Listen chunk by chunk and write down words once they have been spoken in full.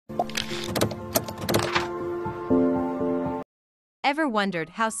Ever wondered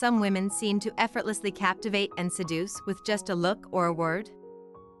how some women seem to effortlessly captivate and seduce with just a look or a word?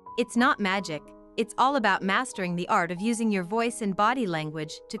 It's not magic, it's all about mastering the art of using your voice and body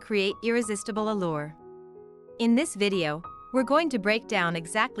language to create irresistible allure. In this video, we're going to break down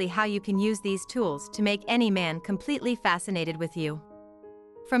exactly how you can use these tools to make any man completely fascinated with you.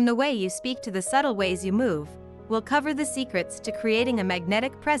 From the way you speak to the subtle ways you move, we'll cover the secrets to creating a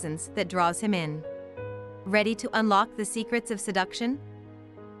magnetic presence that draws him in. Ready to unlock the secrets of seduction?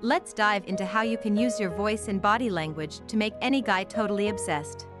 Let's dive into how you can use your voice and body language to make any guy totally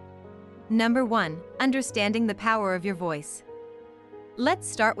obsessed. Number 1. Understanding the power of your voice. Let's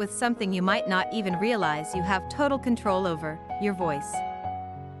start with something you might not even realize you have total control over: your voice.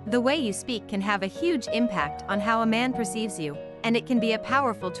 The way you speak can have a huge impact on how a man perceives you, and it can be a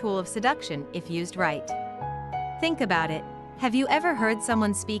powerful tool of seduction if used right. Think about it. Have you ever heard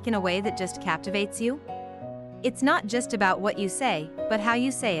someone speak in a way that just captivates you? It's not just about what you say, but how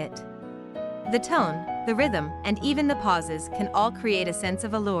you say it. The tone, the rhythm, and even the pauses can all create a sense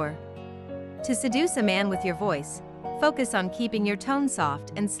of allure. To seduce a man with your voice, focus on keeping your tone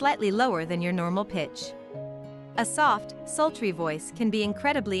soft and slightly lower than your normal pitch. A soft, sultry voice can be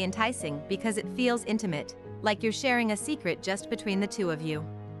incredibly enticing because it feels intimate, like you're sharing a secret just between the two of you.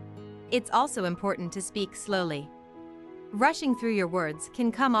 It's also important to speak slowly. Rushing through your words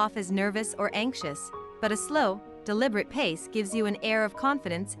can come off as nervous or anxious, but a slow, deliberate pace gives you an air of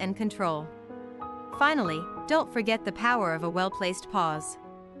confidence and control. Finally, don't forget the power of a well-placed pause.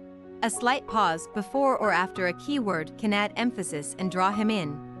 A slight pause before or after a key word can add emphasis and draw him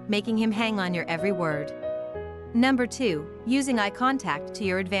in, making him hang on your every word. Number 2. Using eye contact to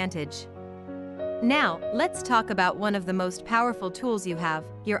your advantage. Now, let's talk about one of the most powerful tools you have: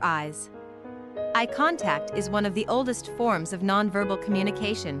 your eyes. Eye contact is one of the oldest forms of nonverbal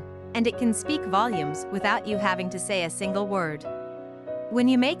communication, and it can speak volumes without you having to say a single word. When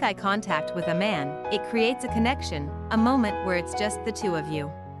you make eye contact with a man, it creates a connection, a moment where it's just the two of you.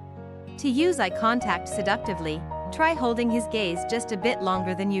 To use eye contact seductively, try holding his gaze just a bit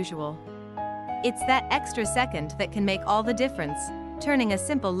longer than usual. It's that extra second that can make all the difference, turning a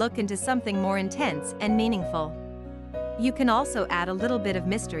simple look into something more intense and meaningful. You can also add a little bit of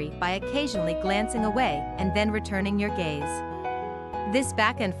mystery by occasionally glancing away and then returning your gaze. This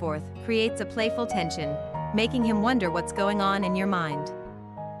back and forth creates a playful tension, making him wonder what's going on in your mind.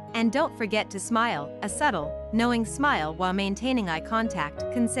 And don't forget to smile. A subtle, knowing smile while maintaining eye contact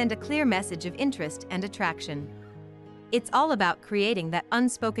can send a clear message of interest and attraction. It's all about creating that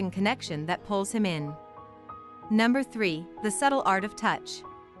unspoken connection that pulls him in. Number 3. The subtle art of touch.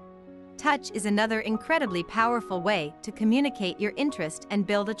 Touch is another incredibly powerful way to communicate your interest and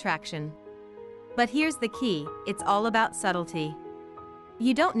build attraction. But here's the key: it's all about subtlety.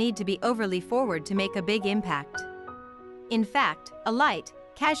 You don't need to be overly forward to make a big impact. In fact, a light,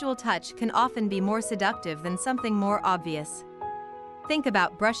 casual touch can often be more seductive than something more obvious. Think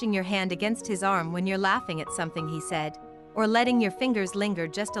about brushing your hand against his arm when you're laughing at something he said, or letting your fingers linger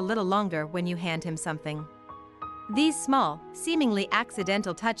just a little longer when you hand him something. These small, seemingly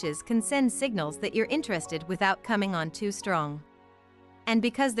accidental touches can send signals that you're interested without coming on too strong. And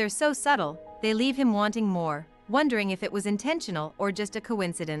because they're so subtle, they leave him wanting more, wondering if it was intentional or just a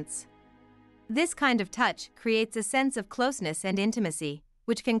coincidence. This kind of touch creates a sense of closeness and intimacy,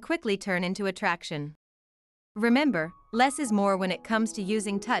 which can quickly turn into attraction. Remember, less is more when it comes to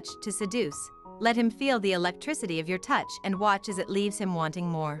using touch to seduce. Let him feel the electricity of your touch and watch as it leaves him wanting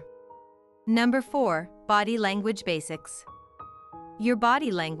more. Number 4. Body language basics. Your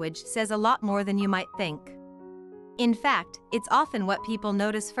body language says a lot more than you might think. In fact, it's often what people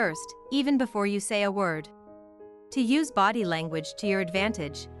notice first, even before you say a word. To use body language to your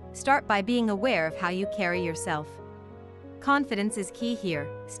advantage, start by being aware of how you carry yourself. Confidence is key here.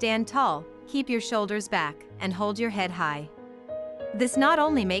 Stand tall, keep your shoulders back, and hold your head high. This not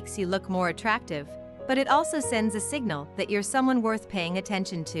only makes you look more attractive, but it also sends a signal that you're someone worth paying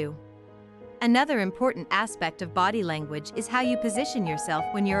attention to. Another important aspect of body language is how you position yourself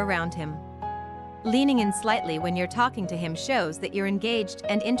when you're around him. Leaning in slightly when you're talking to him shows that you're engaged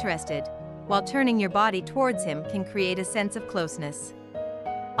and interested, while turning your body towards him can create a sense of closeness.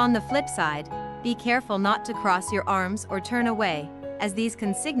 On the flip side, be careful not to cross your arms or turn away, as these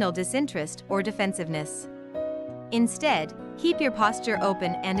can signal disinterest or defensiveness. Instead, keep your posture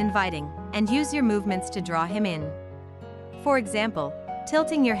open and inviting, and use your movements to draw him in. For example,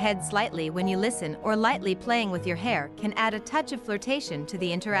 tilting your head slightly when you listen or lightly playing with your hair can add a touch of flirtation to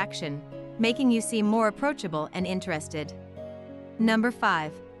the interaction, making you seem more approachable and interested. Number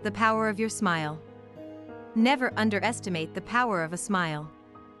 5. The power of your smile. Never underestimate the power of a smile.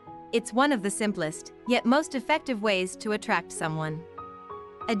 It's one of the simplest, yet most effective ways to attract someone.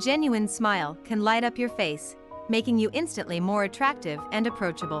 A genuine smile can light up your face, making you instantly more attractive and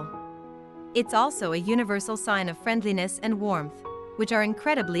approachable. It's also a universal sign of friendliness and warmth, which are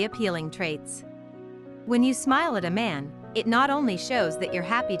incredibly appealing traits. When you smile at a man, it not only shows that you're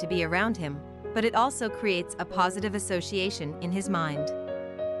happy to be around him, but it also creates a positive association in his mind.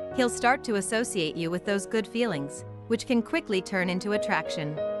 He'll start to associate you with those good feelings, which can quickly turn into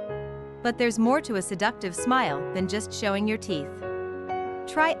attraction. But there's more to a seductive smile than just showing your teeth.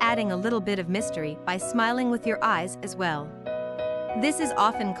 Try adding a little bit of mystery by smiling with your eyes as well. This is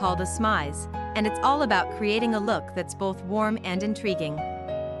often called a smize, and it's all about creating a look that's both warm and intriguing.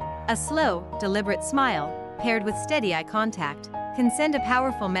 A slow, deliberate smile, paired with steady eye contact, can send a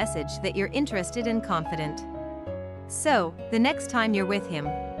powerful message that you're interested and confident. So, the next time you're with him,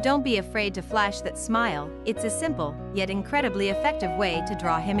 don't be afraid to flash that smile. It's a simple, yet incredibly effective way to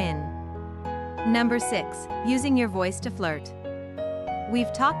draw him in. Number 6. Using your voice to flirt.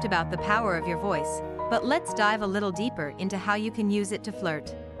 We've talked about the power of your voice, but let's dive a little deeper into how you can use it to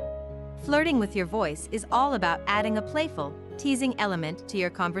flirt. Flirting with your voice is all about adding a playful, teasing element to your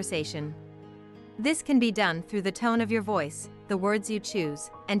conversation. This can be done through the tone of your voice, the words you choose,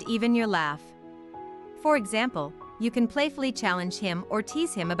 and even your laugh. For example, you can playfully challenge him or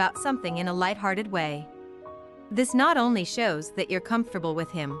tease him about something in a lighthearted way. This not only shows that you're comfortable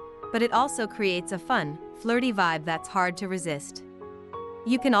with him, but it also creates a fun, flirty vibe that's hard to resist.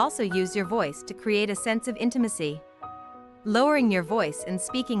 You can also use your voice to create a sense of intimacy. Lowering your voice and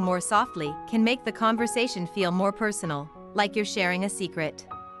speaking more softly can make the conversation feel more personal, like you're sharing a secret.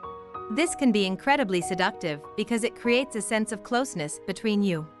 This can be incredibly seductive because it creates a sense of closeness between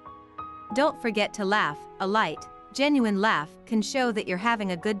you. Don't forget to laugh. A light, genuine laugh can show that you're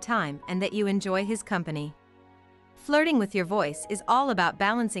having a good time and that you enjoy his company. Flirting with your voice is all about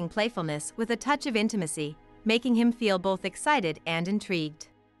balancing playfulness with a touch of intimacy, making him feel both excited and intrigued.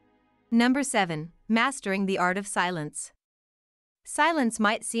 Number 7. Mastering the art of silence. Silence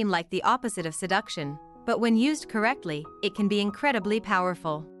might seem like the opposite of seduction, but when used correctly, it can be incredibly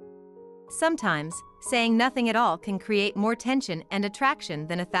powerful. Sometimes, saying nothing at all can create more tension and attraction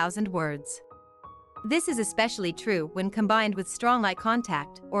than 1,000 words. This is especially true when combined with strong eye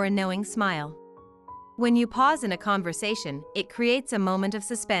contact or a knowing smile. When you pause in a conversation, it creates a moment of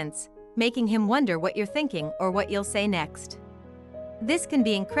suspense, making him wonder what you're thinking or what you'll say next. This can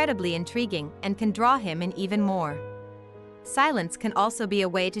be incredibly intriguing and can draw him in even more. Silence can also be a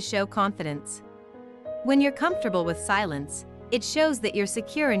way to show confidence. When you're comfortable with silence, it shows that you're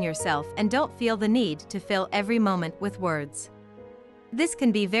secure in yourself and don't feel the need to fill every moment with words. This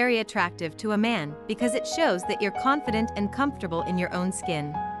can be very attractive to a man because it shows that you're confident and comfortable in your own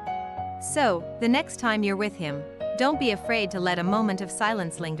skin. So, the next time you're with him, don't be afraid to let a moment of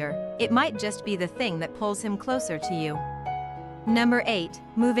silence linger. It might just be the thing that pulls him closer to you. Number 8.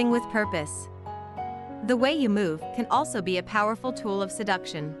 Moving with purpose. The way you move can also be a powerful tool of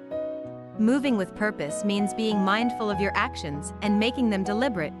seduction. Moving with purpose means being mindful of your actions and making them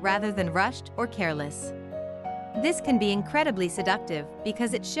deliberate rather than rushed or careless. This can be incredibly seductive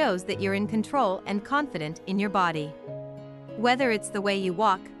because it shows that you're in control and confident in your body. Whether it's the way you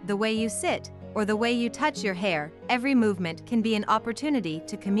walk, the way you sit, or the way you touch your hair, every movement can be an opportunity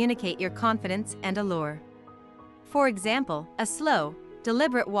to communicate your confidence and allure. For example, a slow,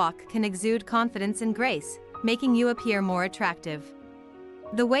 deliberate walk can exude confidence and grace, making you appear more attractive.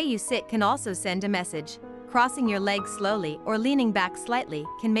 The way you sit can also send a message. Crossing your legs slowly or leaning back slightly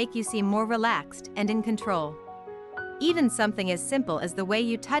can make you seem more relaxed and in control. Even something as simple as the way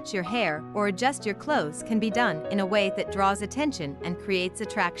you touch your hair or adjust your clothes can be done in a way that draws attention and creates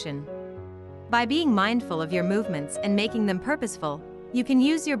attraction. By being mindful of your movements and making them purposeful, you can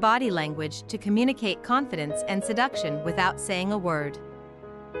use your body language to communicate confidence and seduction without saying a word.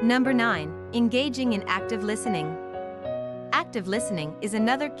 Number 9. Engaging in active listening. Active listening is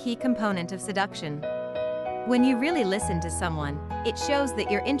another key component of seduction. When you really listen to someone, it shows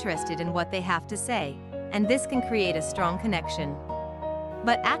that you're interested in what they have to say, and this can create a strong connection.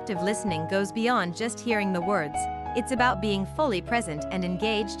 But active listening goes beyond just hearing the words. It's about being fully present and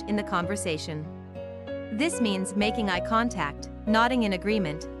engaged in the conversation. This means making eye contact, nodding in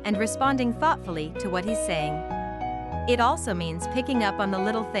agreement, and responding thoughtfully to what he's saying. It also means picking up on the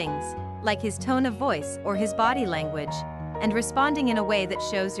little things, like his tone of voice or his body language, and responding in a way that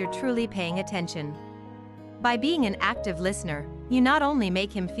shows you're truly paying attention. By being an active listener, you not only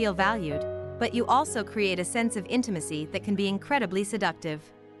make him feel valued, but you also create a sense of intimacy that can be incredibly seductive.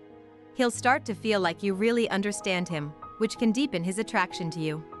 He'll start to feel like you really understand him, which can deepen his attraction to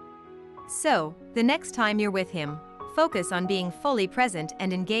you. So, the next time you're with him, Focus on being fully present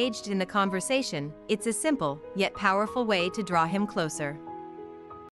and engaged in the conversation. It's a simple, yet powerful way to draw him closer.